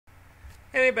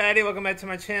Hey everybody, welcome back to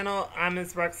my channel. I'm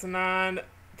Ms. Roxanon,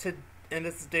 and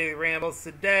this is Daily Rambles.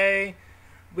 Today,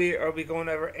 we are going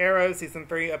over Arrow, Season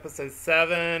 3, Episode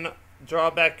 7, Draw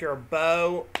Back Your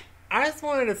Bow. I just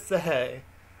wanted to say,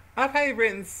 I've probably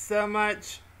written so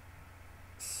much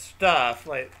stuff.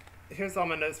 Like, here's all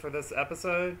my notes for this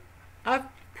episode. I've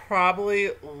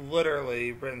probably,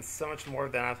 literally, written so much more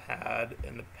than I've had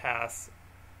in the past,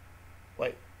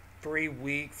 like, 3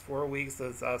 weeks, 4 weeks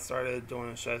as I started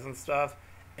doing shows and stuff.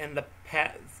 In the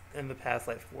past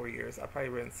like 4 years, I've probably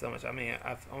written so much. I mean,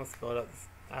 I've filled up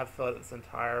this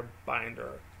entire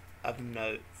binder of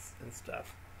notes and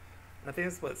stuff. And I think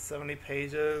it's 70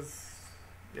 pages.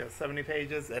 Yeah, 70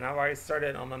 pages, and I've already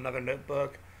started on another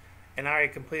notebook, and I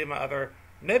already completed my other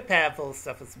notepad full of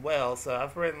stuff as well. So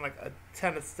I've written like a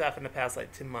ton of stuff in the past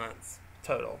like 2 months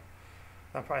total.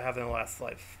 I'm probably having the last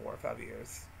like 4 or 5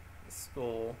 years.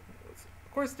 School,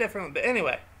 of course, different, but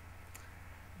anyway.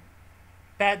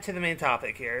 Back to the main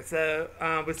topic here. So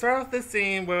we start off this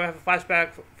scene where we have a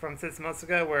flashback from 6 months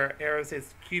ago, where Arrow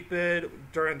sees Cupid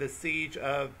during the siege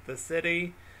of the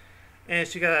city, and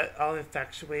she got all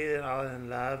infatuated, all in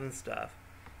love and stuff.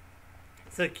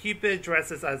 So Cupid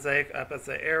dresses Isaac up as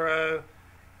an arrow,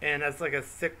 and that's like a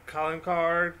sick calling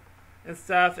card and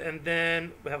stuff. And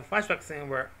then we have a flashback scene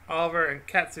where Oliver and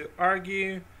Katsu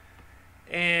argue.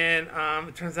 And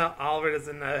it turns out Oliver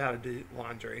doesn't know how to do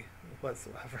laundry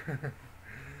whatsoever.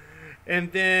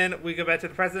 And then we go back to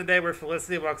the present day where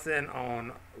Felicity walks in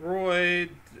on Roy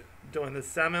doing the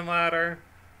salmon ladder.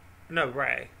 No,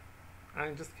 Ray.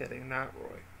 I'm just kidding, not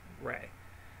Roy. Ray.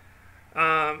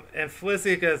 And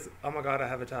Felicity goes, "Oh my god, I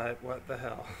have a type. What the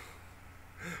hell?"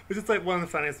 Which is like one of the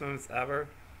funniest moments ever.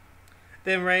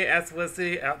 Then Ray asks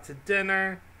Felicity out to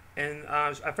dinner. And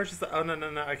at first she's like, "Oh, no,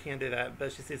 no, no, I can't do that."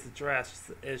 But she sees the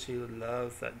dress, and she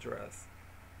loves that dress.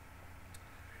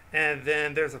 And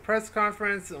then there's a press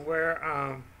conference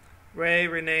where Ray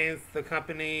renames the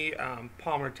company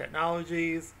Palmer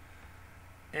Technologies.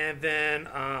 And then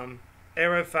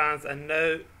Arrow finds a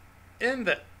note in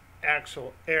the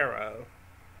actual arrow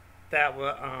that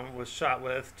was shot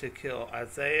with to kill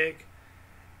Isaac.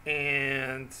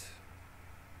 And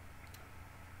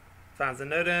finds a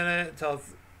note in it,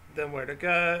 tells them where to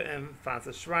go, and finds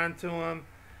a shrine to him.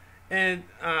 And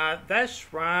that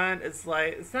shrine is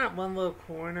like, it's not one little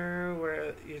corner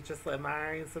where you're just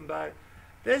admiring somebody.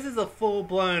 This is a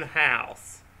full-blown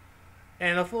house,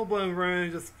 and a full-blown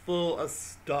room just full of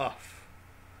stuff,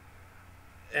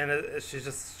 and she's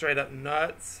just straight up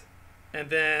nuts. And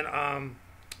then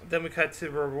we cut to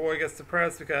where Roy gets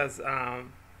depressed because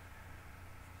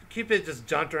Cupid just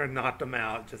jumped her and knocked him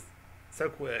out just so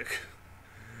quick.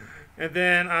 And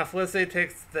then Felicity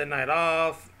takes the night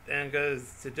off and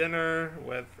goes to dinner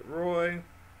with Roy.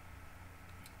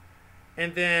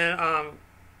 And then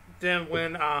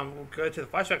when we'll go to the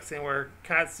flashback scene where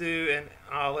Katsu and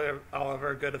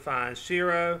Oliver go to find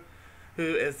Shiro,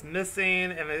 who is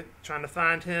missing, and they're trying to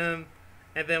find him.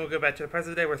 And then we'll go back to the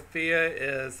present day where Thea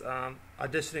is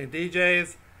auditioning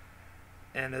DJs,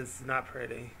 and it's not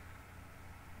pretty.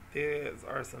 These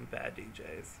are some bad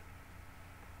DJs.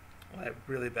 Like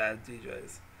really bad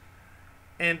DJs.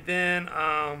 And then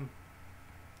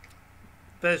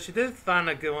but she did find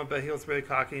a good one, but he was really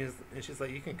cocky, and she's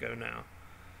like, "You can go now."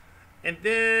 And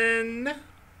then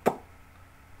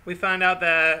we find out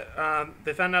that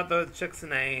they found out the chick's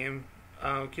name,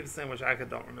 keep saying, which I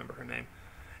don't remember her name.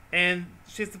 And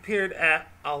she's appeared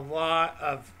at a lot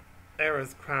of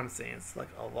Arrow's crime scenes, like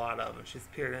a lot of them. She's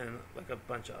appeared in like a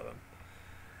bunch of them.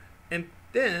 And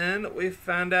then we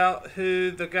found out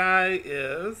who the guy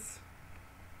is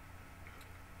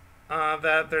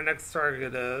that their next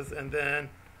target is. And then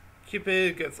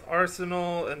Cupid gets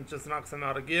Arsenal and just knocks him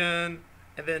out again.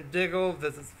 And then Diggle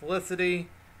visits Felicity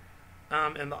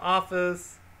in the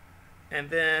office. And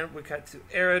then we cut to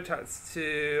Arrow talks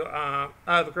to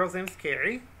the girl's name is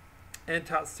Carrie, and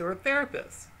talks to her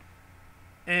therapist.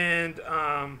 And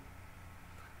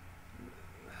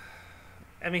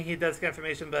I mean, he does get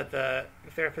information, but the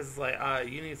therapist is like,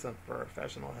 "You need some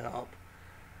professional help."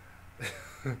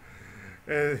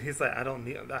 And he's like,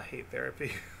 I hate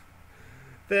therapy."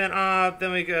 Then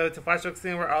we go to flashback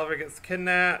scene where Oliver gets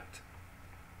kidnapped.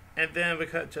 And then we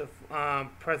cut to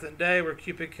present day where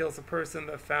Cupid kills a person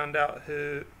that found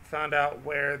out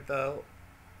where the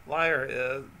lair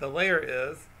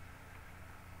is.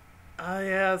 Oh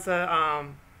yeah,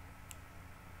 so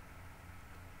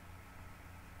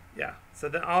yeah. So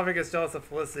then Oliver gets jealous of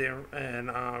Felicity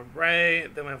and Ray.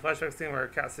 Then we have a flashback scene where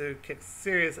Katsu kicks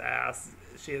serious ass.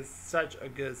 She is such a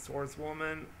good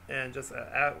swordswoman and just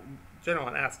a general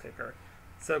an ass kicker.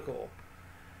 So cool.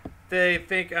 They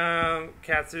think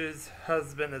Katsu's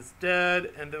husband is dead,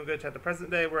 and then we go to the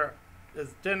present day where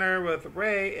it's dinner with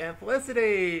Ray and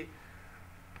Felicity.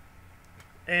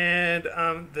 And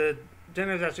the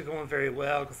dinner is actually going very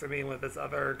well because they're meeting with this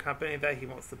other company that he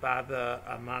wants to buy the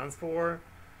mines for.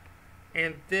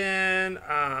 And then,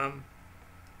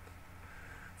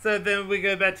 so then we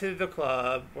go back to the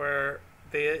club where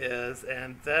Thea is,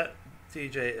 and that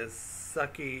DJ is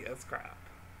sucky as crap.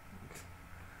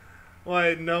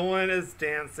 Like, no one is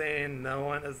dancing, no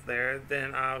one is there.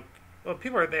 Then, well,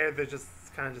 people are there, they're just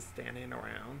kind of just standing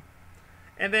around.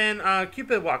 And then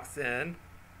Cupid walks in,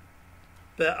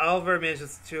 but Oliver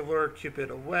manages to lure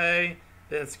Cupid away.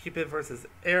 Then it's Cupid versus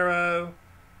Arrow,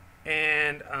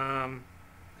 and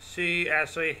she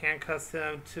actually handcuffs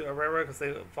him to a railroad because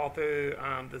they fall through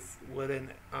this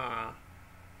wooden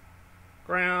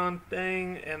ground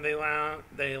thing, and they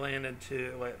land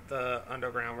into like the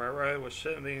Underground Railroad, which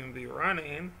shouldn't even be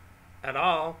running at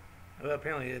all, but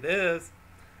apparently it is.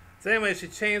 So anyway, she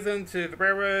chains him to the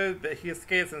railroad, but he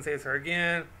escapes and saves her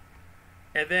again.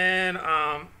 And then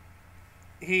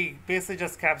he basically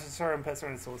just captures her and puts her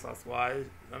in the Suicide Squad.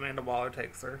 Amanda Waller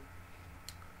takes her.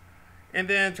 And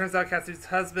then it turns out Cassie's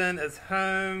husband is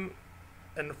home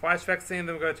in the flashback scene.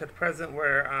 Then we go to the present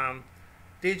where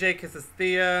DJ kisses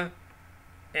Thea.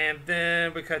 And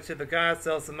then we cut to the guy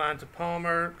sells the mine to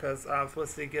Palmer because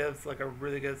Felicity gives like a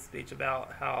really good speech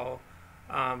about how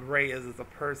Ray is as a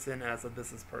person, as a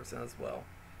business person as well.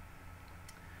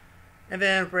 And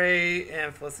then Ray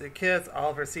and Felicity kiss.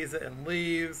 Oliver sees it and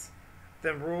leaves.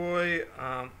 Then Ray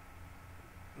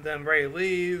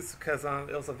leaves because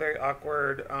it was a very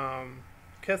awkward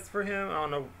kiss for him. I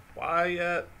don't know why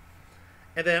yet.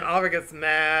 And then Oliver gets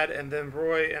mad, and then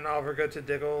Roy and Oliver go to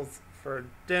Diggle's for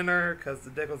dinner because the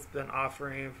Diggle's been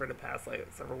offering for the past like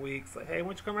several weeks, like, hey, why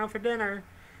don't you come around for dinner?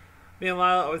 Me and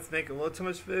Lila always make a little too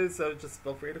much food, so just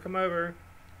feel free to come over.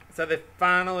 So they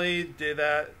finally do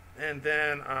that, and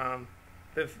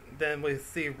then we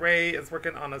see Ray is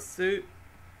working on a suit.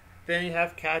 Then you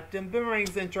have Captain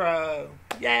Boomerang's intro.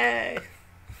 Yay!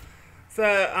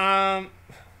 So,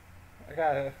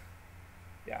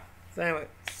 So anyway,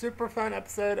 super fun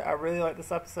episode. I really like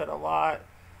this episode a lot.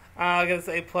 I give this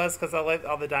A+ because I like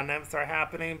all the dynamics that are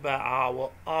happening, but I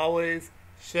will always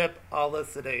ship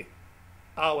Olicity.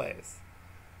 Always.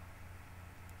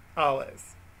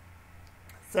 Always.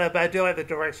 So, but I do like the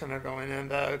direction they're going in,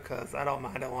 though, because I don't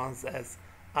mind it long as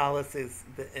Olicity's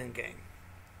the end game.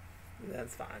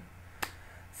 That's fine.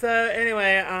 So,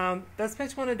 anyway, that's pretty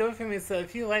much going to do it for me. So,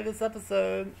 if you like this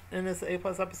episode, and it's an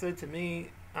A+ episode to me,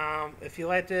 if you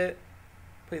liked it,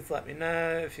 please let me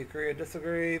know. If you agree or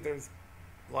disagree, there's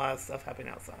a lot of stuff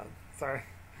happening outside. Sorry.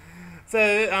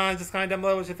 So, just comment down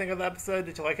below what you think of the episode.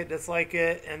 Did you like it, dislike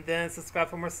it? And then subscribe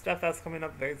for more stuff that's coming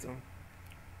up very soon.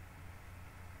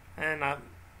 And I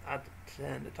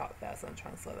tend to talk fast, so I'm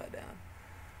trying to slow that down.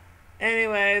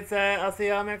 Anyway, so I'll see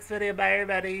y'all next video. Bye,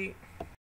 everybody.